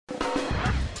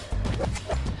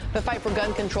The fight for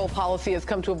gun control policy has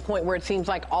come to a point where it seems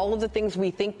like all of the things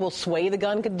we think will sway the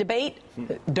gun debate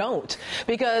don't,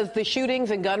 because the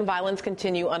shootings and gun violence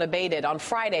continue unabated. On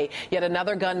Friday, yet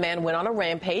another gunman went on a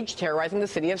rampage, terrorizing the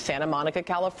city of Santa Monica,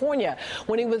 California.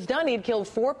 When he was done, he'd killed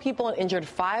 4 people and injured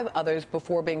 5 others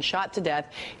before being shot to death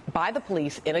by the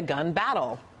police in a gun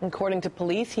battle. According to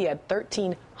police, he had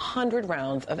 1,300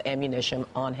 rounds of ammunition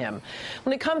on him.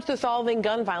 When it comes to solving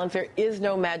gun violence, there is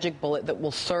no magic bullet that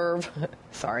will serve,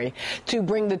 to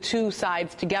bring the two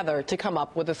sides together to come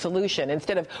up with a solution.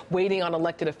 Instead of waiting on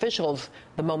elected officials,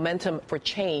 the momentum for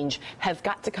change has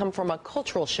got to come from a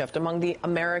cultural shift among the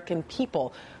American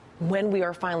people when we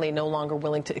are finally no longer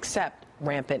willing to accept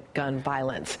rampant gun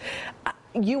violence.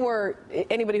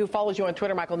 Anybody who follows you on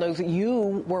Twitter, Michael, knows that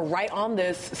you were right on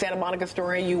this Santa Monica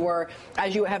story. You were,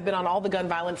 as you have been on all the gun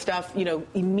violence stuff,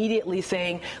 immediately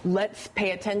saying, let's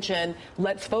pay attention,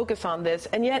 let's focus on this.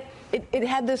 And yet it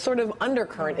had this sort of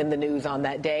undercurrent in the news on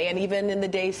that day. And even in the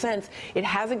days since, it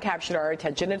hasn't captured our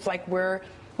attention. It's like we're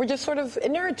just sort of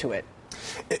inured to it.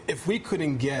 If we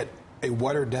couldn't get a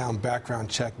watered-down background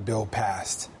check bill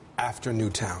passed after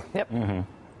Newtown,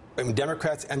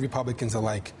 Democrats and Republicans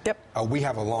alike, we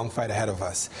have a long fight ahead of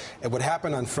us. And what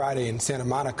happened on Friday in Santa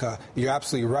Monica, you're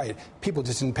absolutely right. People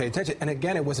just didn't pay attention. And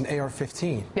again, it was an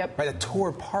AR-15, right? It tore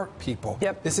apart people.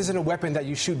 This isn't a weapon that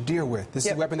you shoot deer with. This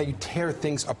is a weapon that you tear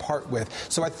things apart with.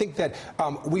 So I think that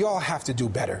we all have to do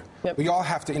better. We all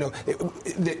have to,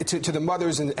 to the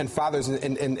mothers and fathers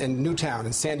in Newtown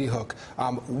and Sandy Hook,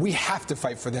 we have to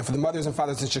fight for them. For the mothers and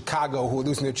fathers in Chicago who are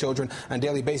losing their children on a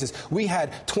daily basis. We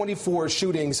had 24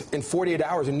 shootings in 48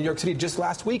 hours in New York City just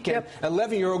last weekend. An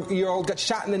 11-year-old got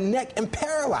shot in the neck and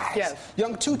paralyzed.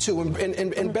 Young Tutu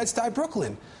in Bed-Stuy,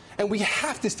 Brooklyn. And we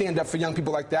have to stand up for young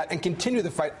people like that and continue the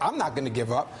fight. I'm not going to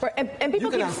give up. And people you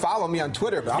can unfollow me on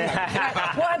Twitter, but I'm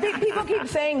not. Well, I think people keep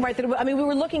saying, right, that, we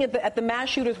were looking at the mass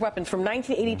shooters' weapons from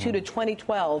 1982 to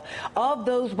 2012. Of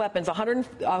those weapons,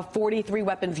 143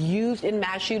 weapons used in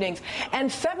mass shootings,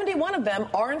 and 71 of them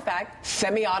are, in fact,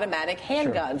 semi-automatic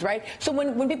handguns, right? So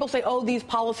when people say, oh, these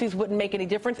policies wouldn't make any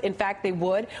difference, in fact, they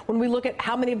would. When we look at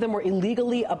how many of them were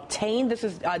illegally obtained, this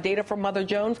is data from Mother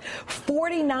Jones,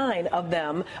 49 of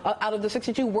them out of the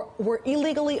 62 were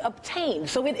illegally obtained.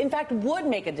 So it, in fact, would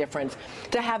make a difference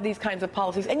to have these kinds of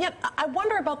policies. And yet, I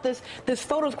wonder about this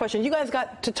photos question. You guys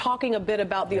got to talking a bit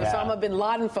about the Osama bin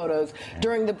Laden photos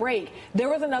during the break. There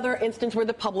was another instance where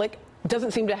the public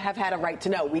doesn't seem to have had a right to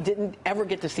know. We didn't ever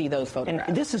get to see those photographs.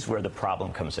 And this is where the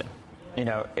problem comes in.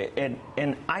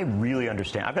 And I really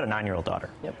understand. I've got a 9-year-old daughter.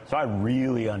 So I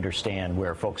really understand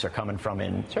where folks are coming from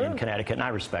in Connecticut, and I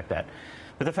respect that.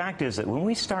 But the fact is that when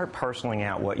we start parceling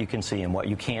out what you can see and what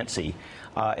you can't see,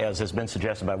 as has been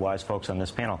suggested by wise folks on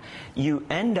this panel, you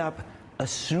end up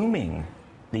assuming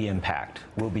the impact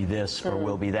will be this or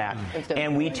will be that.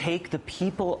 And we take the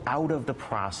people out of the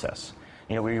process.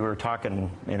 We were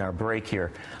talking in our break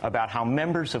here about how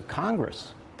members of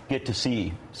Congress get to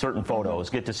see certain photos,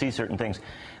 get to see certain things.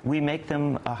 We make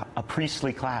them a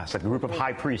priestly class, a group of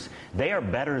high priests. They are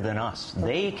better than us.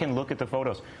 They can look at the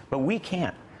photos, but we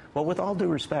can't. Well, with all due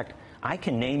respect, I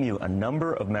can name you a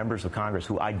number of members of Congress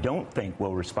who I don't think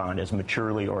will respond as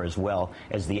maturely or as well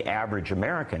as the average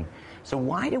American. So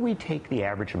why do we take the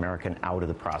average American out of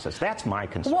the process? That's my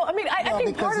concern. Well, I mean, I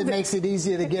think because it makes it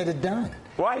easier to get it done.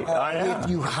 Right. If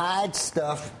you hide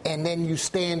stuff and then you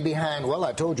stand behind, well,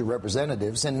 I told you,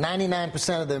 representatives, and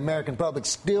 99% of the American public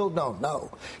still don't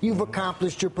know. You've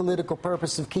accomplished your political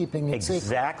purpose of keeping it secret.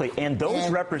 Exactly. And those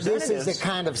representatives... This is the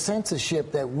kind of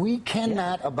censorship that we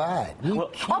cannot abide.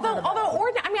 Although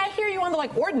I hear you on the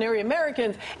ordinary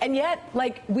Americans, and yet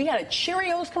we had a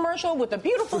Cheerios commercial with a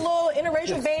beautiful little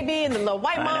interracial baby and the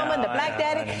white mama and the black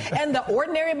daddy, and the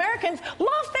ordinary Americans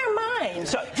lost their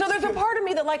minds. So there's a part of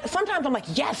me that sometimes I'm like,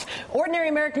 yes, ordinary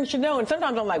Americans should know, and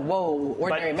sometimes I'm like, whoa,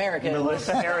 ordinary Americans.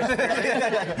 Melissa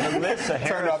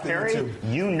Harris Perry,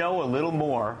 you know a little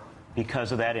more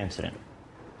because of that incident.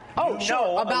 Oh,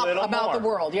 sure, about the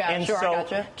world. Yeah, and sure, so I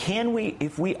gotcha. Can we,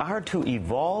 if we are to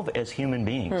evolve as human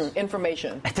beings...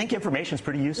 information. I think information is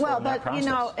pretty useful in that process.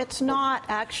 Well, but, it's not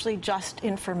actually just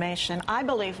information. I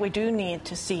believe we do need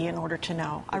to see in order to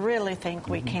know. I really think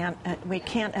we can't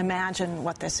imagine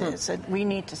what this is. We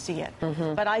need to see it.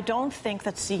 But I don't think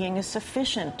that seeing is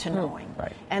sufficient to knowing.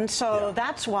 Right. And so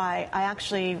that's why I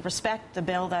actually respect the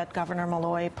bill that Governor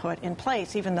Malloy put in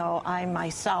place, even though I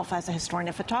myself, as a historian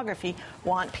of photography,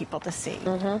 want people to see.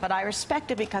 But I respect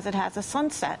it because it has a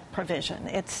sunset provision.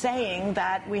 It's saying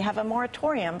that we have a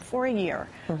moratorium for a year,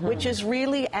 which is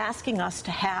really asking us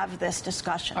to have this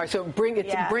discussion. All right, so it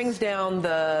brings down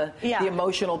the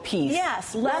emotional piece.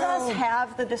 Yes, let us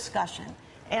have the discussion.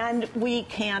 And we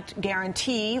can't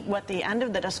guarantee what the end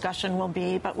of the discussion will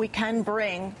be, but we can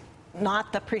bring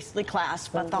not the priestly class,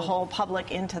 but the whole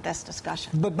public into this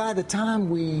discussion. But by the time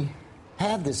we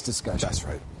have this discussion, that's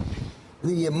right,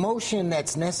 the emotion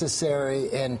that's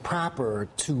necessary and proper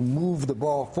to move the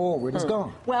ball forward is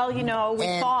gone. Well, you know, we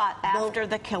thought after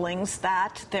the killings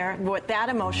that that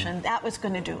emotion, that was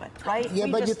going to do it, right? Yeah,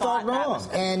 but you thought wrong.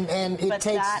 And it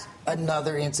takes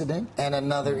another incident and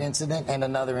another incident and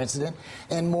another incident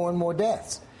and more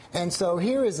deaths. And so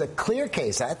here is a clear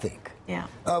case, I think,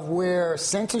 of where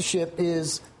censorship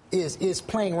is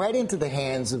playing right into the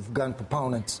hands of gun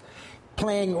proponents,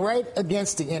 playing right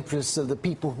against the interests of the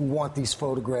people who want these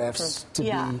photographs to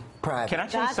be private. Can I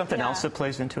tell you something else that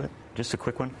plays into it? Just a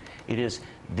quick one. It is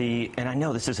and I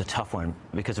know this is a tough one,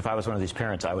 because if I was one of these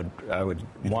parents, I would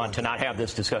want to not have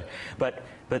this discussion. But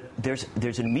there's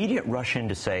an immediate rush in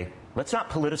to say, let's not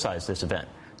politicize this event.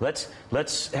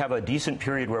 Let's have a decent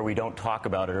period where we don't talk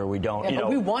about it, or we don't. Yeah, but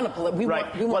we want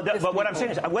to. But what I'm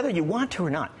saying is, whether you want to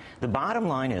or not, the bottom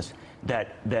line is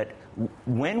that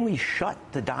when we shut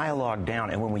the dialogue down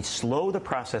and when we slow the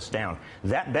process down,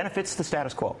 that benefits the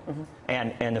status quo.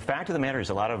 And the fact of the matter is,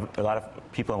 a lot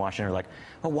of people in Washington are like,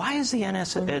 well, why is the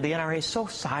NRA so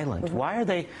silent? Why are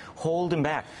they holding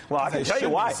back? Well, I can tell you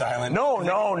why.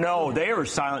 No, they were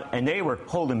silent, and they were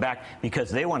holding back because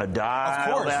they want to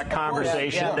dial that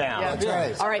conversation down. That's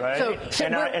right. All right. Right? So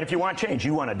and if you want change,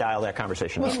 you want to dial that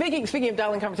conversation down. Speaking of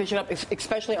dialing conversation up,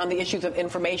 especially on the issues of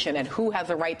information and who has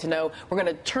a right to know, we're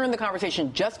going to turn the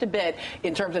conversation just a bit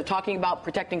in terms of talking about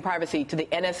protecting privacy to the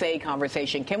NSA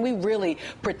conversation. Can we really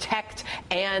protect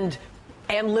and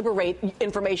liberate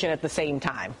information at the same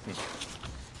time?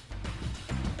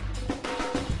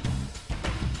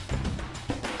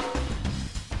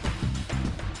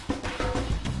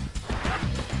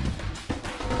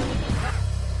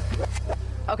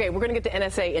 Okay, we're going to get to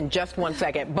NSA in just one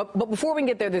second. But before we can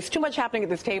get there, there's too much happening at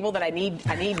this table that I need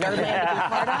Nerdland to be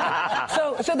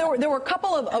part of. So there were a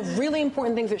couple of really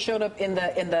important things that showed up in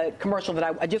the commercial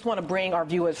that I just want to bring our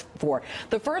viewers for.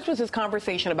 The first was this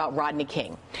conversation about Rodney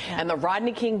King and the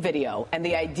Rodney King video and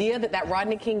the idea that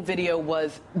Rodney King video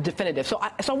was definitive. So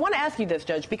I want to ask you this,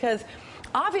 Judge, because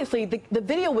obviously the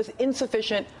video was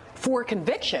insufficient for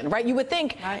conviction, right? You would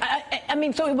think. Right. I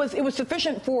mean, so it was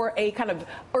sufficient for a kind of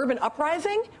urban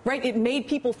uprising, right? It made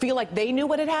people feel like they knew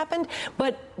what had happened,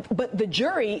 but the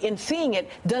jury, in seeing it,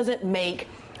 doesn't make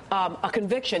a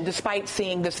conviction despite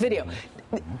seeing this video.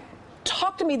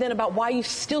 Talk to me then about why you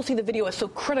still see the video as so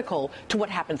critical to what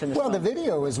happens in this moment. The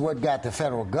video is what got the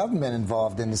federal government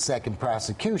involved in the second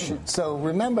prosecution. So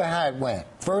remember how it went.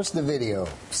 First, the video.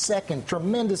 Second,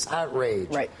 tremendous outrage.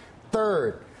 Right.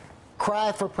 Third,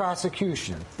 cry for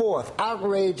prosecution. Fourth,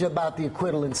 outrage about the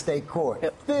acquittal in state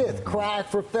court. Fifth, cry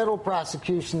for federal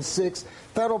prosecution. Sixth,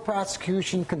 federal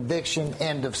prosecution, conviction,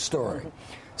 end of story.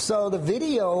 So the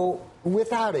video,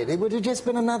 without it would have just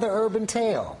been another urban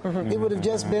tale. It would have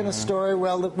just been a story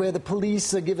where the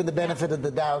police are given the benefit of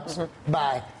the doubt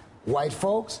by white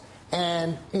folks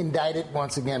and indicted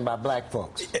once again by black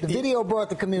folks. The video brought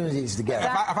the communities together.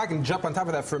 If I can jump on top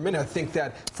of that for a minute, I think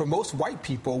that for most white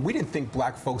people, we didn't think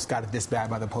black folks got it this bad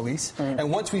by the police.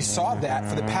 And once we saw that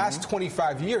for the past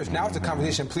 25 years, now it's a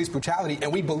conversation of police brutality,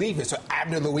 and we believe it. So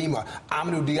Abner Louima,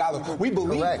 Amadou Diallo, we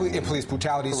believe in police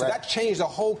brutality. So that changed the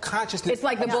whole consciousness. It's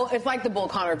like the Bull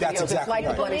Connor videos. Exactly it's like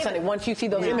the Bloody Sunday. Once you see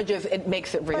those images, it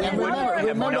makes it real.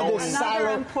 Another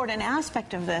important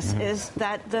aspect of this is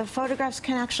that the photographs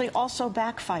can actually also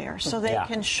backfire. So they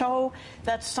can show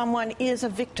that someone is a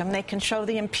victim. They can show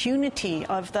the impunity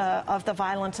of the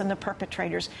violence and the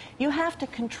perpetrators. You have to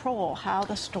control how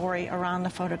the story around the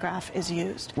photograph is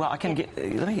used. Well,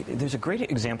 there's a great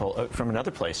example from another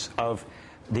place of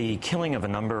the killing of a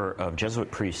number of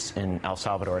Jesuit priests in El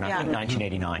Salvador in, I think,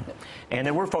 1989. And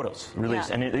there were photos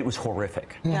released, and it was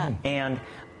horrific. And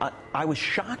I was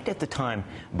shocked at the time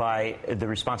by the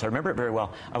response. I remember it very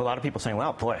well, of a lot of people saying,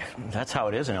 well, boy, that's how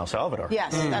it is in El Salvador.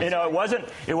 Yes.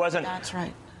 It wasn't. That's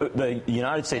right. The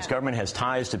United States government has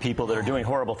ties to people that are doing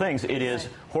horrible things. It is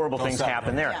horrible things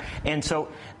happen there. And so,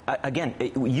 again,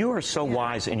 you are so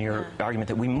wise in your argument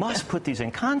that we must put these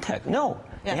in context. No,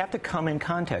 they have to come in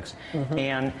context.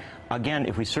 And, again,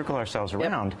 if we circle ourselves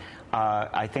around,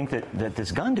 I think that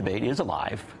this gun debate is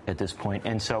alive at this point.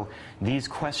 And so these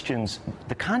questions,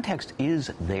 the context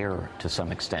is there to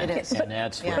some extent. It is.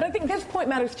 But I think this point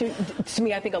matters to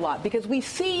me, I think, a lot, because we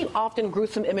see often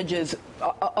gruesome images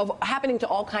of happening to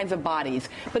all kinds of bodies.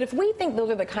 But if we think those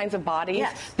are the kinds of bodies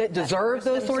that deserve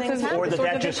those sorts of or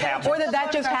that just happens. Or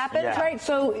that just happens, right?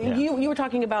 So you were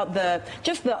talking about the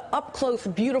up-close,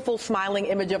 beautiful, smiling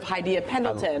image of Hydea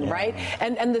Pendleton, right?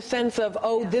 And the sense sense of,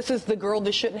 oh, this is the girl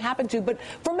this shouldn't happen to. But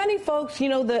for many folks, you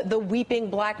know, the weeping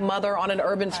black mother on an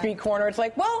urban street corner, it's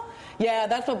like, well, yeah,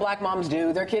 that's what black moms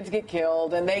do. Their kids get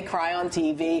killed and they cry on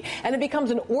TV. And it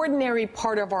becomes an ordinary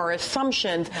part of our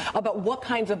assumptions about what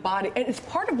kinds of body. And it's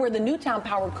part of where the Newtown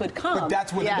power could come. But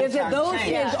that's what is that those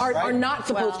kids are not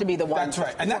supposed to be the ones. That's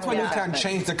right. And that's why Newtown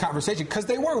changed the conversation, because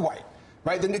they were white.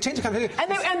 Right, then they changed the conversation,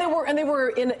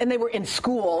 and they were in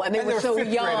school, and they were so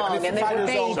young, and they were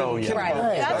babies. Right,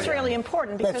 that's really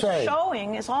important, because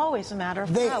showing is always a matter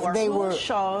of power. Who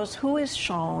shows, who is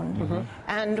shown,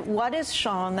 and what is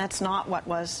shown. That's not what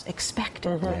was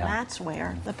expected, and that's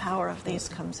where the power of these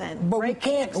comes in. But we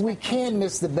can't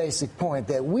miss the basic point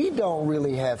that we don't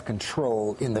really have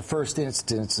control in the first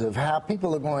instance of how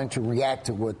people are going to react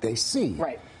to what they see.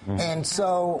 Right. And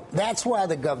so that's why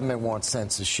the government wants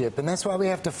censorship, and that's why we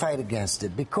have to fight against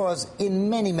it, because in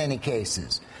many, many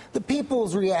cases, the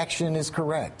people's reaction is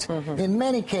correct. In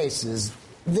many cases,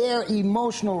 their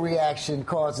emotional reaction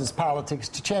causes politics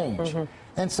to change.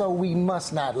 And so we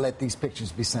must not let these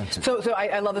pictures be censored. So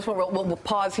I love this one. We'll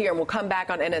pause here and we'll come back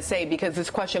on NSA, because this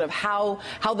question of how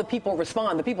the people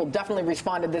respond. The people definitely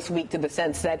responded this week to the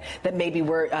sense that maybe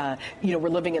we're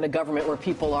living in a government where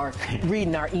people are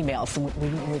reading our emails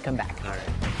when we come back. All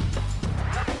right.